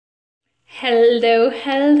Hello,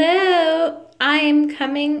 hello. I am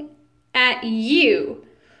coming at you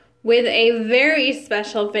with a very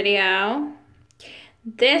special video.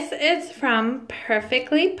 This is from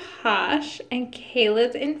Perfectly Posh, and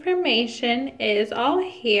Cayla's information is all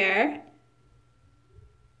here.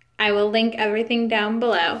 I will link everything down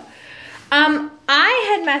below. I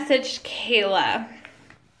had messaged Cayla.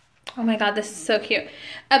 Oh my God, this is so cute.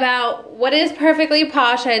 About what is Perfectly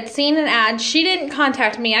Posh. I had seen an ad. She didn't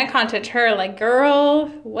contact me. I contacted her like, girl,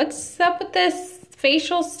 what's up with this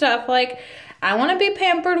facial stuff? Like, I want to be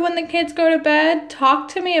pampered when the kids go to bed. Talk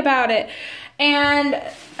to me about it. And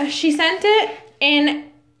she sent it in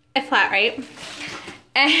a flat rate.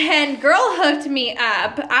 And girl hooked me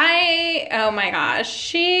up. Oh my gosh,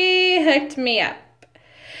 she hooked me up.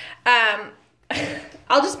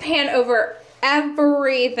 I'll just pan over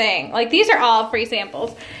everything. Like, these are all free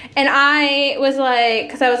samples. And I was like,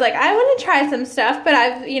 because I was like, I want to try some stuff, but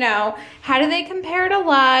how do they compare to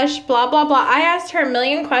Lush? Blah, blah, blah. I asked her a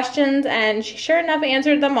million questions, and she sure enough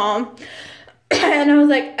answered them all. And I was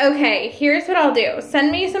like, okay, here's what I'll do.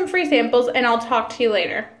 Send me some free samples, and I'll talk to you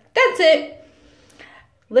later. That's it.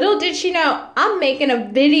 Little did she know, I'm making a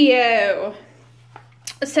video.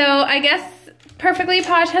 So I guess Perfectly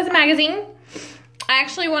Posh has a magazine. I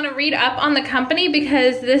actually want to read up on the company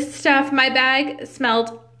because this stuff, my bag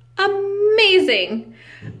smelled amazing.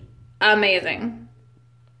 Amazing.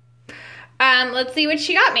 Let's see what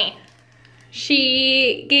she got me.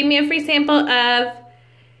 She gave me a free sample of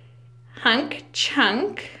Hunk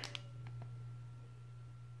Chunk.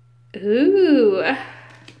 Ooh.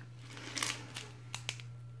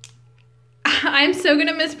 I'm so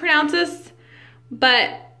gonna mispronounce this,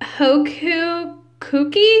 but Hoku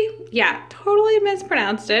Kuki? Yeah, totally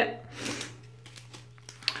mispronounced it.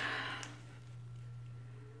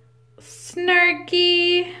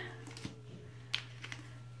 Snarky.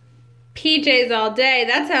 PJs all day.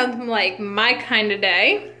 That sounds like my kind of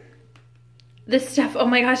day. This stuff, oh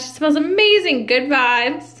my gosh, it smells amazing. Good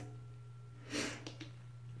vibes.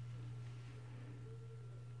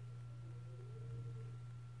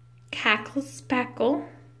 Cackle Spackle.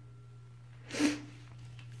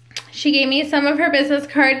 She gave me some of her business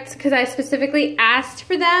cards because I specifically asked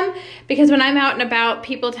for them, because when I'm out and about,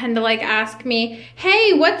 people tend to like ask me,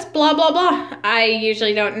 hey, what's blah, blah, blah? I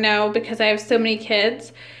usually don't know because I have so many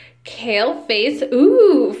kids. Kale face,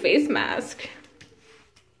 ooh, face mask.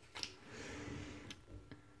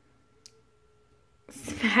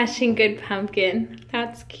 Smashing Good Pumpkin,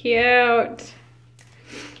 that's cute.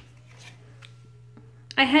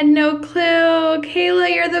 I had no clue.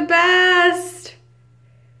 Cayla, you're the best.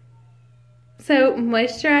 So,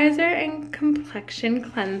 moisturizer and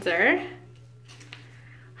complexion cleanser.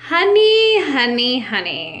 Honey, honey,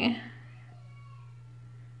 honey.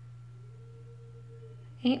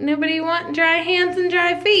 Ain't nobody want dry hands and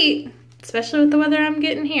dry feet, especially with the weather I'm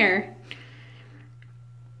getting here.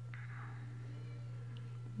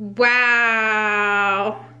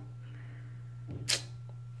 Wow.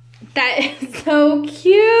 That is so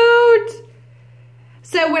cute.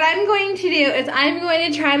 So what I'm going to do is I'm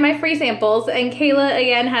going to try my free samples, and Cayla,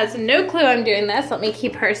 again, has no clue I'm doing this. Let me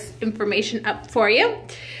keep her information up for you.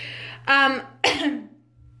 And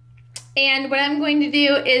what I'm going to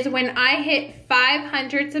do is when I hit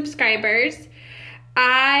 500 subscribers,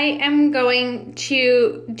 I am going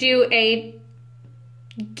to do a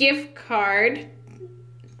gift card,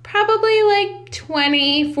 probably like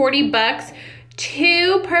 20, 40 bucks,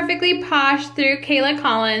 to Perfectly Posh through Cayla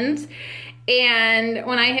Collins. And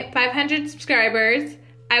when I hit 500 subscribers,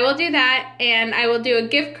 I will do that, and I will do a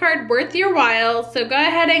gift card worth your while. So go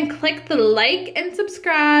ahead and click the like and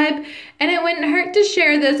subscribe, and it wouldn't hurt to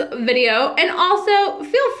share this video. And also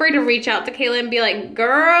feel free to reach out to Cayla and be like,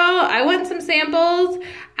 girl, I want some samples.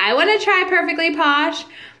 I want to try Perfectly Posh.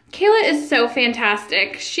 Cayla is so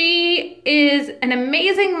fantastic. She is an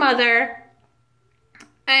amazing mother,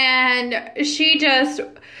 and she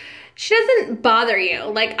doesn't bother you.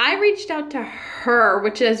 Like, I reached out to her,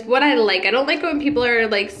 which is what I like. I don't like when people are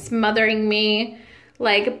like smothering me,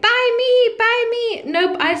 like, buy me, buy me.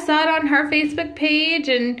 Nope, I saw it on her Facebook page,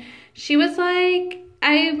 and she was like,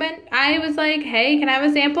 I was like, hey, can I have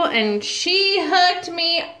a sample? And she hooked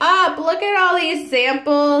me up. Look at all these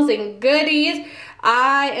samples and goodies.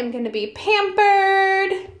 I am gonna be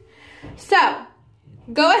pampered. So,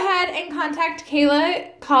 go ahead and contact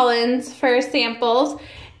Cayla Collins for samples.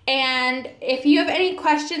 And if you have any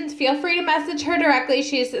questions, feel free to message her directly.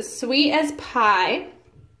 She's as sweet as pie.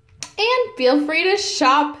 And feel free to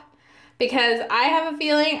shop, because I have a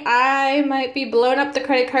feeling I might be blowing up the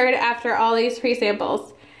credit card after all these free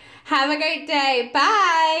samples. Have a great day.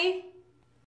 Bye.